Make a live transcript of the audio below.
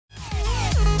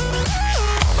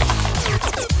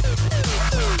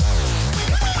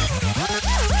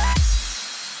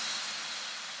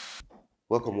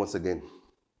Welcome once again,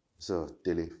 Sir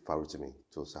Dele Farotimi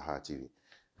to Sahara TV.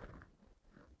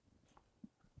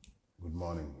 Good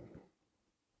morning,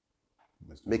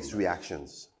 Mr. Mixed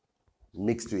reactions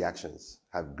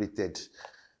have greeted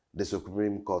the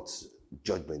Supreme Court's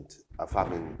judgment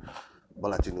affirming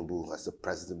Bola Tinubu as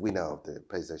the winner of the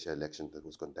presidential election that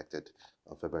was conducted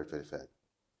on February 23rd.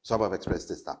 Some have expressed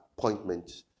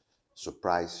disappointment,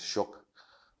 surprise, shock,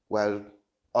 while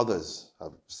others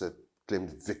have claimed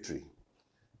victory.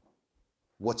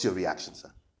 What's your reaction,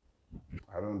 sir?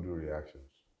 I don't do reactions.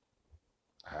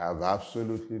 I have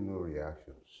absolutely no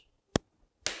reactions.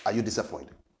 Are you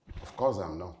disappointed? Of course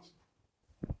I'm not.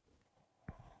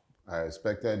 I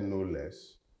expected no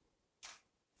less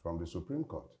from the Supreme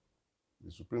Court.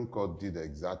 The Supreme Court did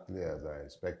exactly as I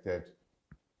expected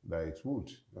that it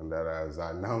would, and that as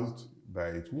announced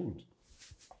that it would.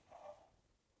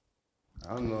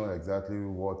 I don't know exactly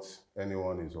what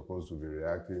anyone is supposed to be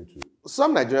reacting to.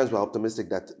 Some Nigerians were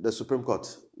optimistic that the Supreme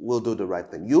Court will do the right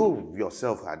thing. You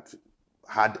yourself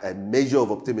had a measure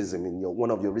of optimism in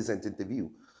one of your recent interviews,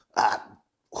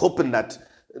 hoping that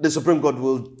the Supreme Court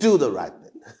will do the right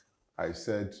thing. I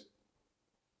said,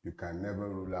 you can never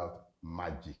rule out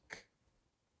magic.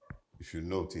 If you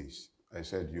notice, I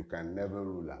said, you can never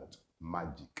rule out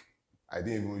magic. I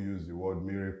didn't even use the word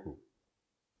miracle.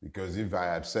 Because if I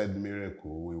had said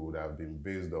miracle, we would have been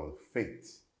based on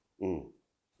faith.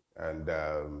 And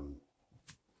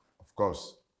of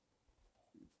course,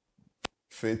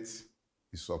 faith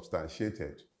is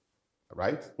substantiated,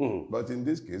 right? But in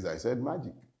this case, I said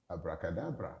magic,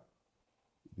 abracadabra,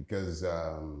 because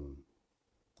I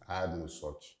had no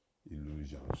such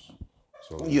illusions.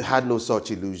 So you had no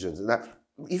such illusions. Now,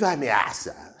 if I may ask,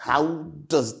 how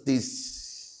does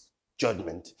this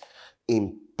judgment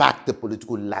impact the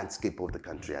political landscape of the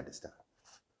country at this time?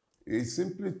 It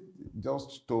simply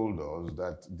just told us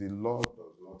that the law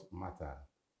does not matter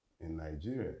in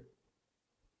Nigeria.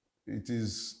 It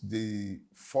is the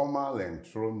formal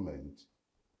enthronement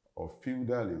of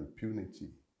feudal impunity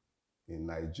in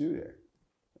Nigeria.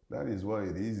 That is what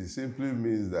it is. It simply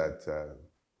means that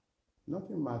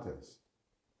nothing matters.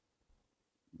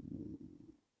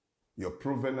 Your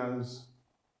provenance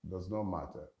does not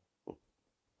matter.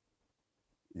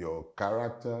 Your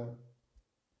character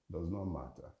does not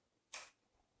matter.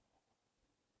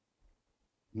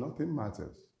 Nothing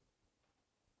matters.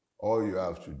 All you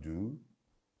have to do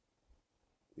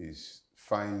is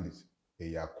find a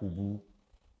Yakubu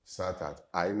sat at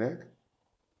INEC,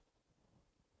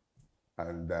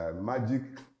 and magic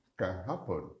can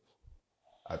happen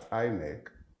at INEC.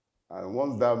 And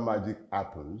once that magic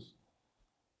happens,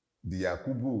 the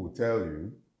Yakubu will tell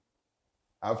you,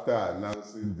 after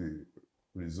announcing the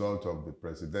result of the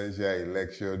presidential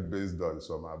election based on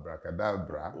some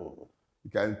abracadabra, he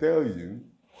can tell you,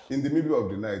 in the middle of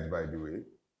the night, by the way,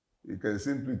 he can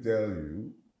simply tell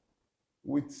you,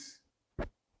 with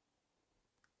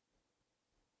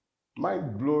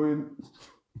mind-blowing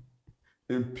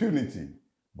impunity,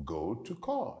 go to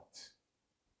court.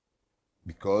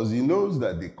 Because he knows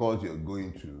that the court you're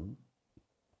going to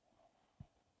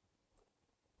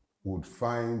would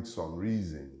find some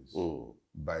reasons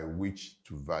by which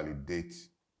to validate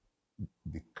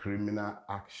the criminal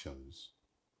actions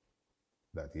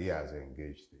that he has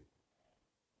engaged in.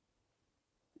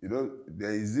 You know,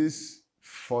 there is this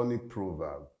funny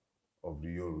proverb of the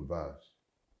Yorubas.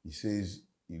 He says,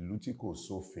 "Ìlú tí kò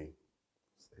sófin,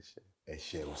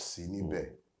 ẹ̀ṣẹ̀ ò sí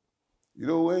níbẹ̀." You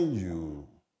know, when you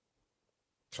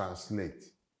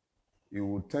translate, it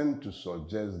would tend to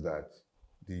suggest that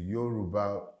the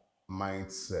Yoruba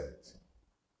mindset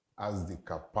has the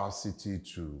capacity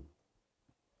to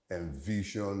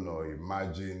envision or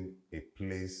imagine a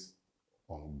place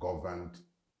ungoverned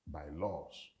by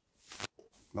laws.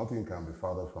 Nothing can be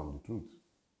further from the truth.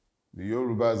 The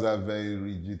Yorubas have very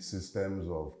rigid systems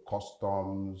of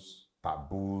customs,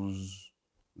 taboos,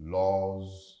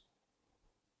 laws,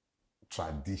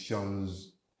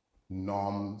 traditions,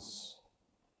 norms,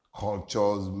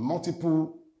 cultures,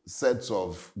 multiple sets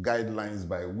of guidelines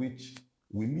by which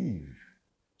we live.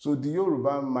 So the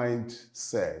Yoruba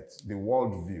mindset, the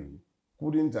worldview,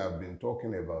 couldn't have been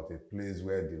talking about a place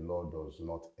where the law does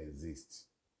not exist.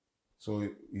 So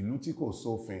Ìlú tí kò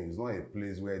sófin is not a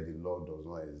place where the law does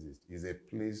not exist. It's a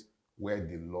place where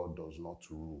the law does not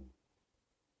rule.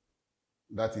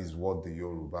 That is what the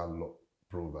Yoruba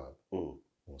proverb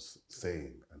was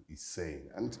saying and is saying.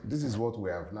 And this is what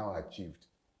we have now achieved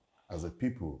as a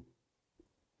people.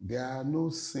 There are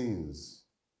no sins,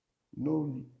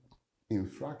 no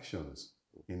infractions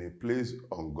in a place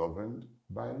ungoverned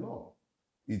by law.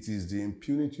 It is the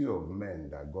impunity of men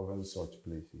that governs such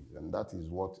places, and that is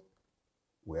what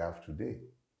we have today.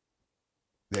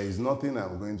 There is nothing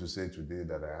I'm going to say today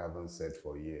that I haven't said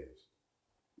for years.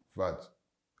 In fact,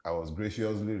 I was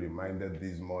graciously reminded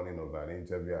this morning of an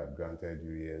interview I granted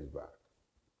you years back,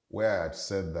 where I had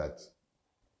said that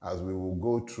as we will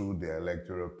go through the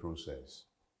electoral process,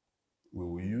 we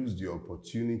will use the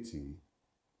opportunity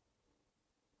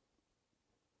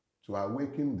to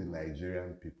awaken the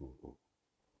Nigerian people,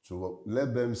 to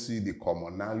let them see the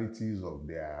commonalities of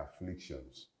their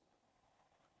afflictions,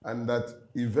 and that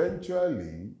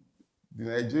eventually the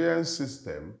Nigerian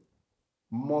system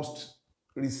must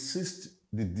resist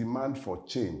the demand for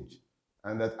change,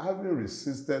 and that having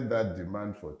resisted that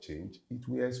demand for change, it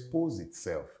will expose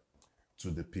itself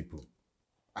to the people.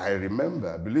 I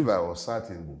remember, I believe I was sat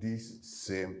in this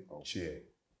same chair,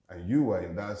 and you were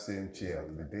in that same chair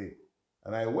on the day.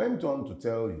 And I went on to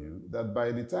tell you that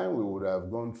by the time we would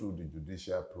have gone through the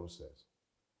judicial process,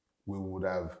 we would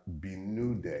have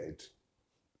denuded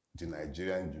the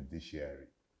Nigerian judiciary.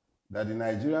 That the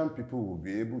Nigerian people will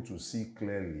be able to see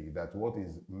clearly that what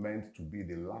is meant to be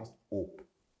the last hope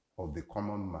of the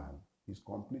common man is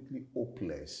completely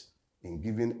hopeless in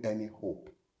giving any hope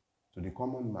to the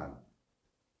common man.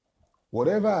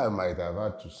 Whatever I might have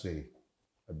had to say,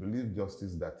 I believe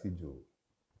Justice Datijo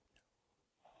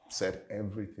said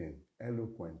everything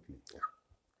eloquently.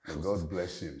 And God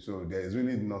bless him. So there is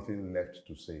really nothing left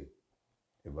to say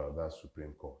about that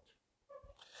Supreme Court.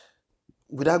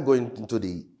 Without going into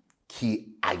the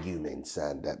key arguments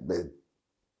and the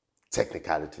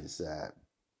technicalities,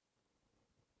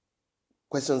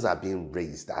 questions are being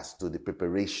raised as to the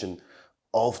preparation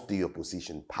of the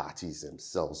opposition parties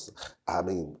themselves. I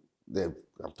mean,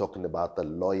 I'm talking about the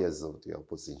lawyers of the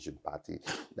opposition party,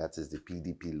 that is the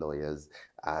PDP lawyers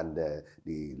and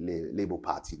the Labour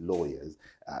Party lawyers,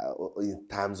 in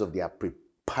terms of their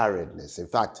preparedness. In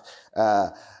fact,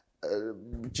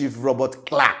 Chief Robert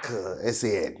Clark,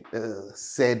 SAN,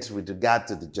 said with regard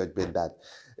to the judgment that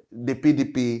the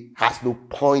PDP has no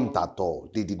point at all.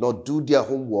 They did not do their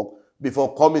homework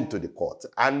before coming to the court.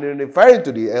 And in referring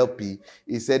to the LP,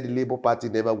 he said the Labour Party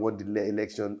never won the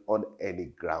election on any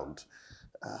ground.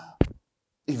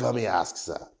 If I may ask,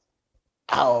 sir,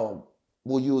 how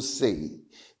will you say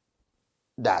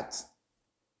that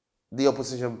the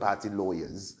opposition party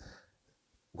lawyers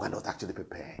were not actually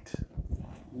prepared?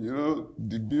 You know,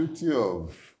 the beauty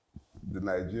of the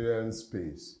Nigerian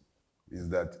space is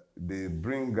that they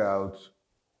bring out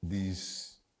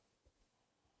these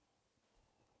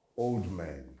old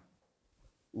men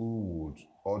who would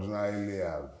ordinarily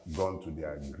have gone to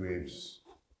their graves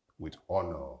with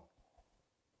honor,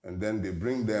 and then they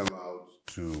bring them out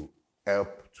to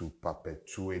help to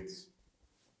perpetuate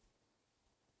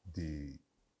the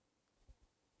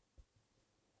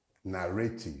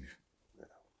narrative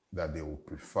that they would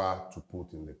prefer to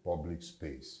put in the public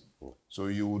space. So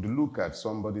you would look at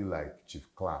somebody like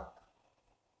Chief Clark,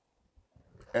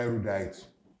 erudite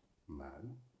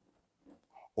man,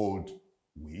 old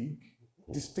wig,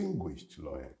 distinguished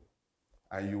lawyer,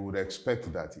 and you would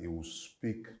expect that he would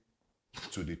speak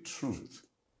to the truth.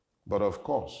 But of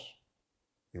course,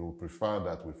 he would prefer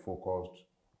that we focused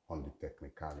on the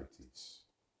technicalities.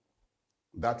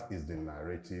 That is the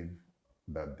narrative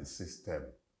that the system,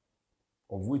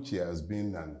 of which he has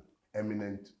been an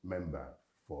eminent member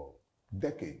for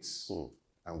decades,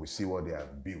 and we see what they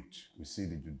have built. We see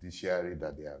the judiciary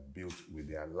that they have built with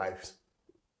their lives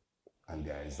and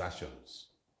their exertions.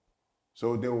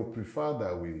 So they will prefer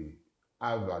that we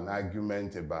have an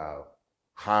argument about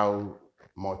how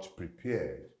much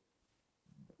prepared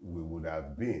we would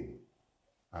have been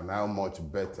and how much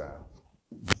better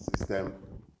the system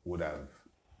would have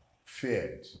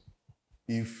fared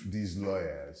if these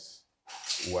lawyers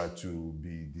were to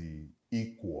be the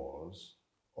equals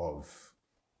of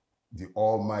the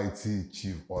almighty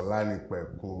Chief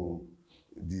Olanipeku,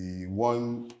 the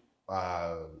one,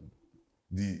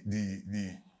 the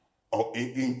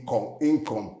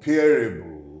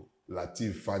incomparable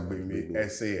Lateef Fagbemi,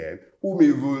 SAN, whom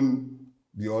even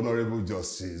the Honorable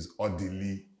Justice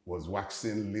Odili was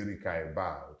waxing lyrical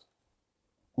about,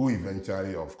 who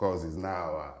eventually, of course, is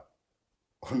now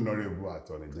Honorable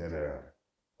Attorney General.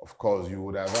 Of course, you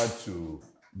would have had to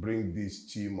bring this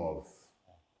team of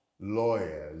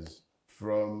lawyers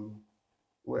from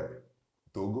where?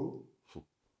 Togo?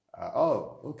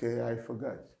 Oh, okay, I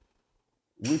forgot.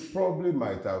 We probably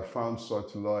might have found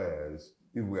such lawyers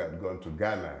if we had gone to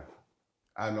Ghana.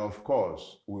 And of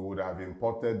course, we would have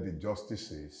imported the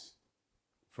justices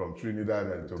from Trinidad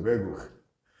and Tobago.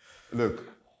 Look,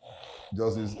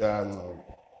 Justice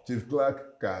Chief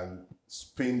Clark can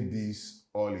spin this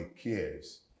all he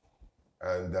cares.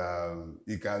 And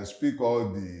he can speak all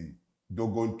the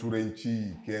Dogon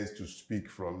Turenchi cares to speak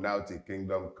from now till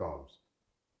kingdom comes.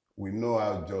 We know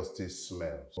how justice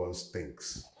smells. One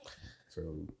stinks.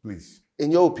 So please.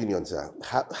 In your opinion, sir,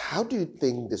 how do you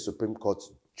think the Supreme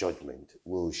Court's judgment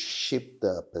will shape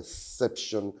the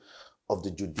perception of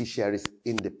the judiciary's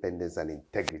independence and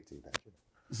integrity in Nigeria?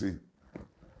 See,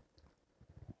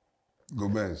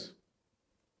 Gomez,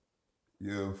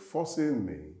 you're forcing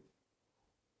me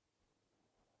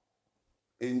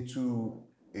into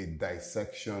a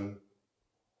dissection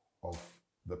of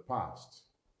the past.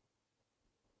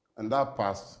 And that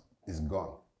past is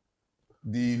gone.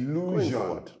 The illusion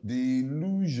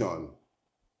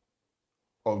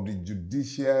of the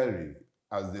judiciary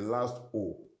as the last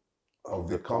hope of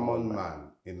the common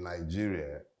man in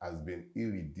Nigeria has been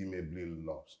irredeemably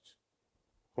lost.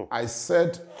 I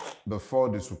said before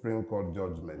the Supreme Court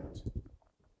judgment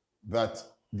that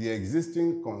the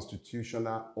existing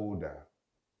constitutional order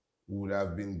would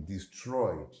have been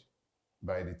destroyed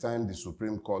by the time the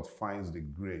Supreme Court finds the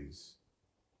grace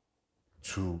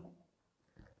to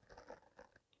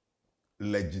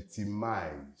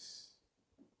legitimize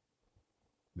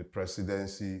the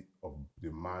presidency of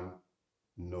the man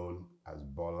known as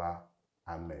Bola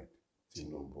Ahmed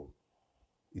Tinubu.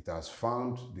 It has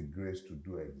found the grace to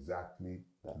do exactly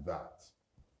that.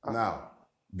 Now,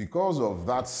 because of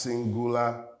that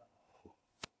singular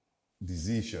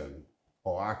decision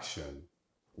or action,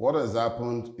 what has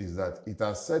happened is that it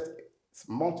has set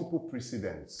multiple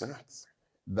precedents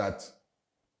that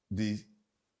the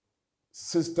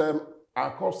system,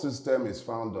 our court system is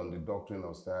found on the doctrine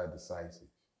of stare decisis,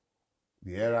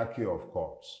 the hierarchy of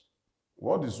courts.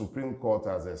 What the Supreme Court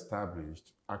has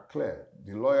established are clear.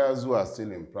 The lawyers who are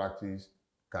still in practice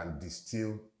can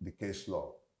distill the case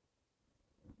law.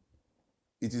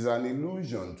 It is an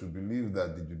illusion to believe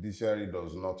that the judiciary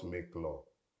does not make law.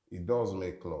 It does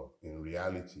make law in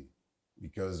reality,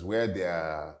 because where there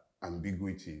are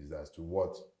ambiguities as to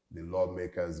what the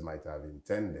lawmakers might have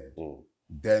intended,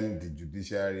 then the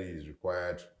judiciary is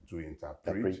required to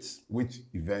interpret, which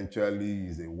eventually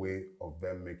is a way of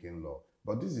them making law.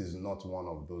 But this is not one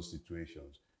of those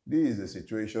situations. This is a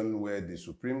situation where the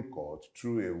Supreme Court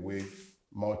threw away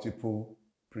multiple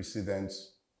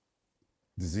precedents,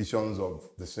 decisions of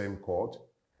the same court,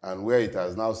 and where it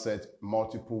has now set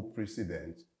multiple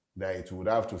precedents that it would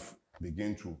have to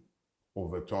begin to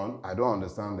overturn. I don't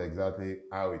understand exactly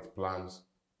how it plans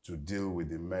to deal with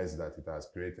the mess that it has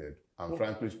created. And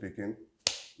frankly speaking,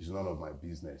 it's none of my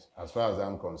business. As far as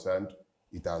I'm concerned,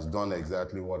 it has done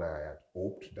exactly what I had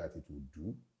hoped that it would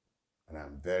do. And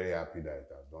I'm very happy that it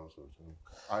has done so. So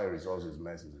how it resolves its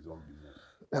mess is its own business.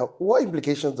 Now, what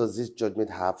implications does this judgment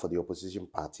have for the opposition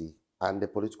party and the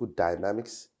political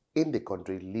dynamics in the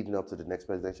country leading up to the next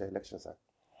presidential election, sir?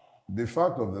 The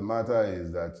fact of the matter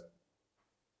is that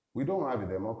we don't have a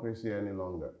democracy any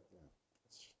longer.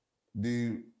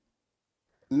 The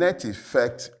net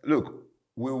effect, look,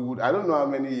 I don't know how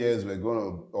many years we're going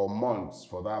to, or months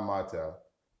for that matter,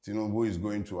 Tinubu is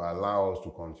going to allow us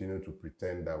to continue to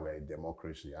pretend that we're a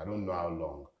democracy. I don't know how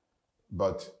long.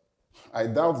 But I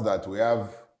doubt that we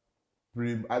have,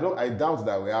 I doubt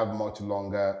that we have much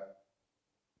longer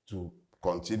to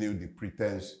continue the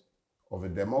pretense of a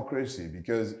democracy,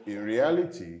 because in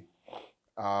reality,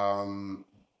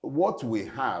 what we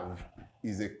have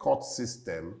is a court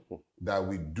system that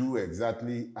we do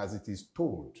exactly as it is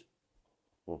told.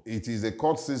 It is a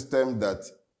court system that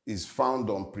is found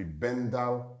on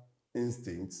prebendal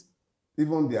instincts.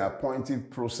 Even the appointive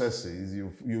processes,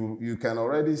 you can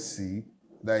already see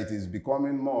that it is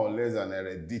becoming more or less an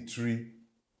hereditary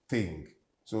thing.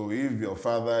 So if your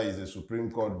father is a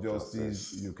Supreme Court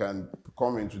justice, you can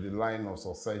come into the line of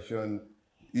succession.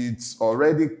 It's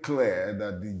already clear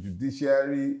that the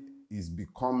judiciary is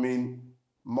becoming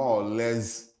more or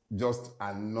less just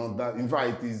another, in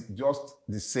fact, it is just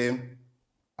the same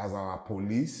as our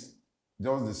police,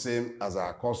 just the same as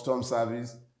our customs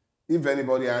service. If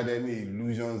anybody had any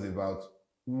illusions about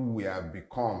who we have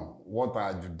become, what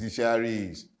our judiciary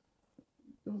is,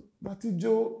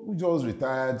 Batijo, who just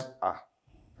retired,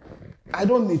 I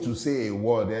don't need to say a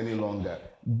word any longer.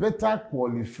 Better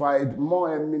qualified,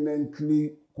 more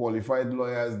eminently qualified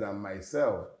lawyers than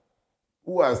myself,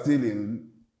 who are still in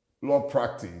law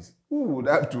practice, who would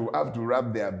have to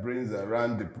wrap their brains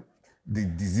around the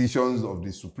decisions of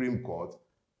the Supreme Court.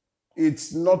 It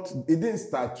didn't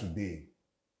start today.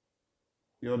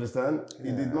 You understand?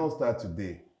 Yeah. It did not start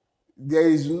today. There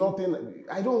is nothing,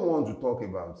 I don't want to talk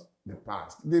about the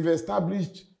past. They've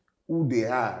established who they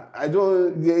are.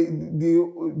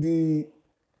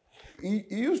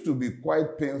 It used to be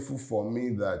quite painful for me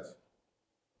that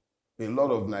a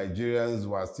lot of Nigerians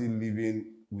were still living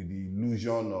with the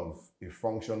illusion of a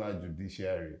functional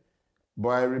judiciary. But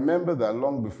I remember that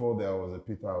long before there was a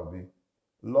Peter Obi,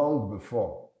 long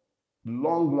before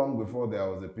there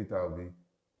was a Peter Obi,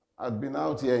 I'd been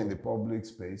out here in the public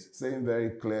space saying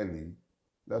very clearly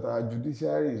that our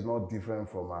judiciary is not different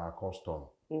from our custom.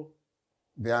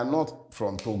 They are not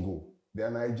from Togo. They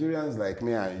are Nigerians like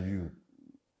me and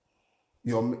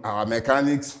you. Our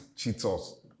mechanics cheat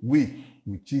us. We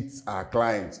cheat our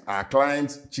clients. Our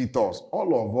clients cheat us.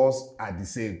 All of us are the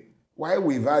same. Why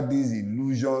we've had this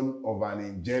illusion of an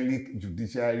angelic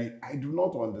judiciary, I do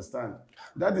not understand.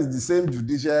 That is the same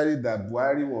judiciary that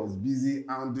Buhari was busy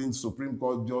hounding Supreme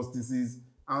Court justices,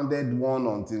 hounded one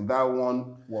until that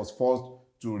one was forced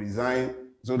to resign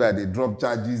so that they dropped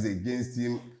charges against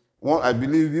him. One, I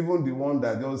believe even the one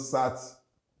that just sat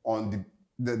on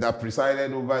that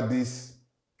presided over this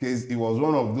case, it was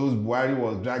one of those Buhari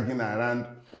was dragging around.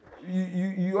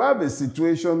 You have a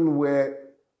situation where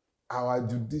our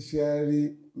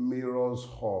judiciary mirrors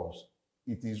us.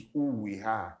 It is who we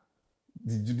are.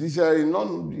 The judiciary,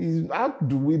 how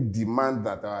do we demand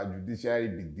that our judiciary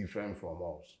be different from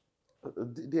us?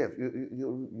 Dave,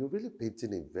 you're really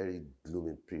painting a very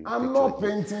gloomy picture. I'm not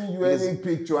painting you any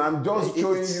picture. I'm just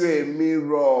showing you a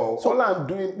mirror. So all I'm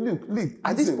doing, look.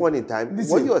 At this point in time,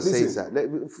 what you are saying,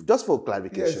 sir, just for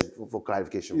clarification, yes. for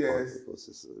clarification yes.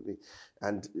 purposes,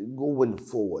 and going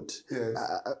forward, yes.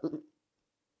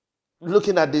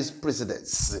 Looking at this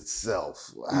precedence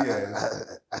itself,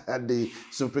 yes. and the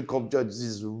Supreme Court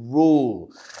judge's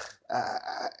role,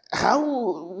 how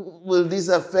will this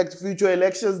affect future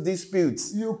elections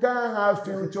disputes? You can't have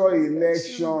future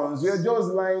elections. You're just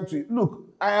lying to it.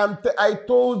 Look, I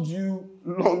told you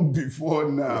long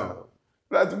before now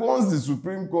that once the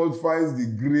Supreme Court finds the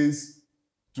grace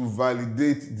to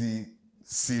validate the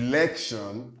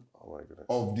selection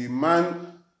of the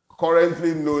man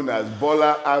currently known as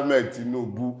Bola Ahmed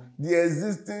Tinubu, the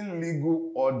existing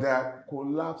legal order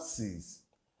collapses.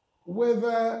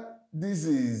 Whether this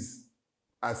is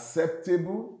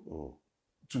acceptable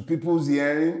to people's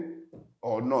hearing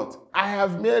or not, I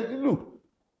have made, look,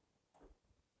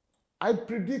 I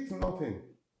predict nothing.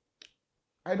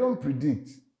 I don't predict.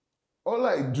 All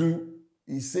I do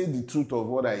is say the truth of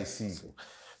what I see.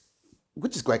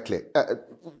 Which is quite clear.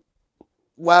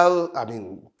 Well, I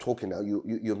mean, talking now,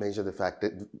 you mentioned the fact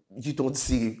that you don't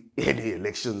see any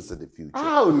elections in the future.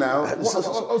 How now?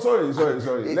 Sorry.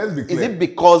 Let's be clear. Is it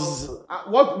because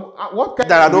what kind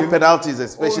there are no penalties,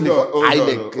 especially for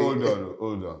INEC?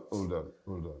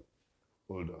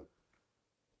 Hold on.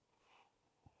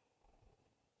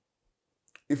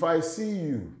 If I see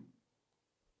you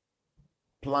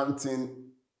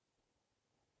planting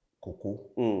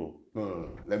cocoa,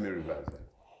 no, let me reverse that.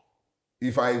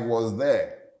 If I was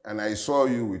there and I saw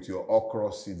you with your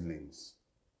okra seedlings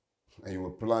and you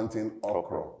were planting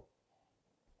okra,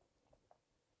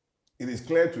 it is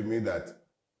clear to me that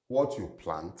what you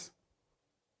plant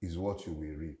is what you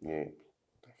will reap. Yeah,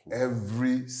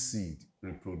 every seed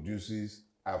reproduces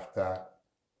after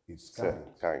its kind.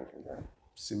 Yeah.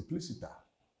 Simplicity.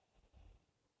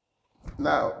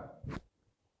 Now,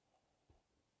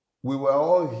 we were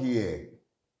all here.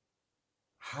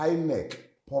 INEC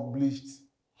published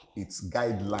its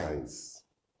guidelines.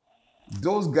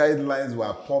 Those guidelines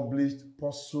were published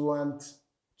pursuant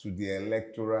to the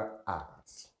Electoral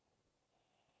Act.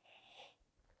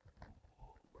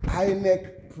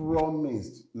 INEC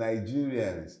promised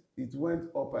Nigerians, it went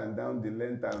up and down the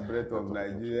length and breadth of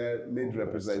Nigeria, made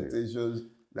representations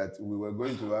that we were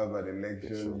going to have an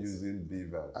election using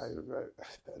beavers.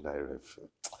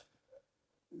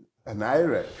 An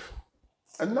IREF.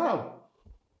 And now,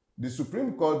 the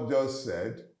Supreme Court just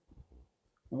said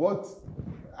what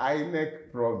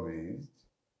INEC promised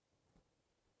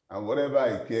and whatever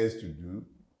it cares to do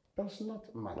does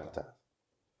not matter.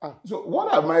 So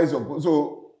what am I supposed?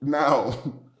 So now,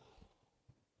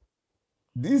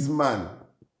 this man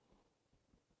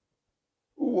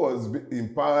who was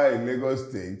in power in Lagos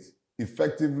State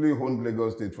effectively owned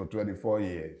Lagos State for 24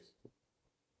 years,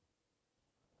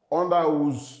 under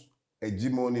whose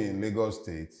hegemony in Lagos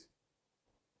State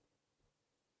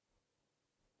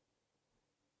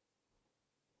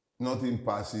nothing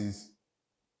passes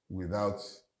without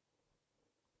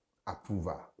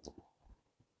approval,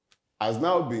 has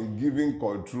now been given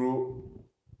control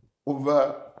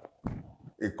over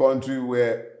a country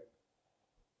where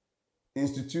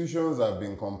institutions have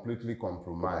been completely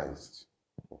compromised.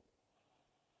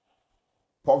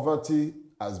 Poverty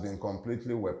has been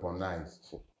completely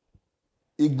weaponized.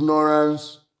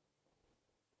 Ignorance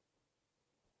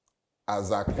has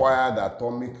acquired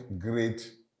atomic grade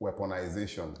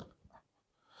weaponization.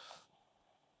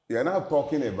 you're now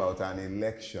talking about an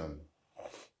election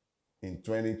in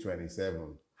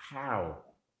 2027. How?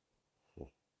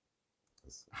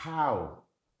 How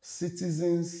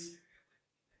citizens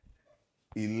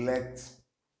elect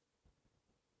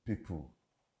people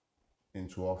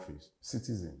into office?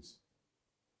 Citizens.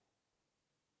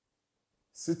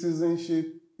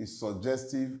 Citizenship is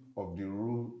suggestive of the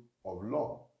rule of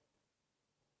law.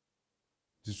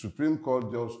 The Supreme Court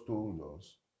just told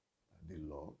us that the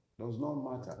law does not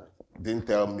matter. Didn't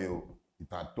tell me, it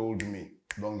had told me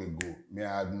long ago. Me,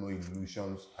 I had no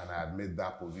illusions and I had made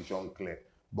that position clear.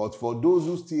 But for those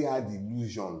who still had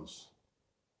illusions,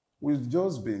 we've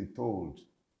just been told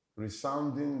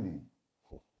resoundingly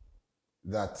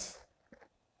that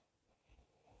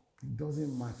it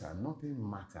doesn't matter, nothing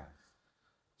matters.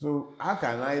 So how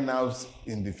can I now,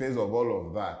 in the face of all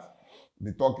of that,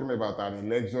 be talking about an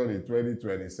election in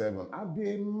 2027? I'd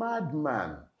be a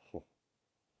madman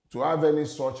to have any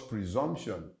such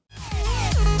presumption.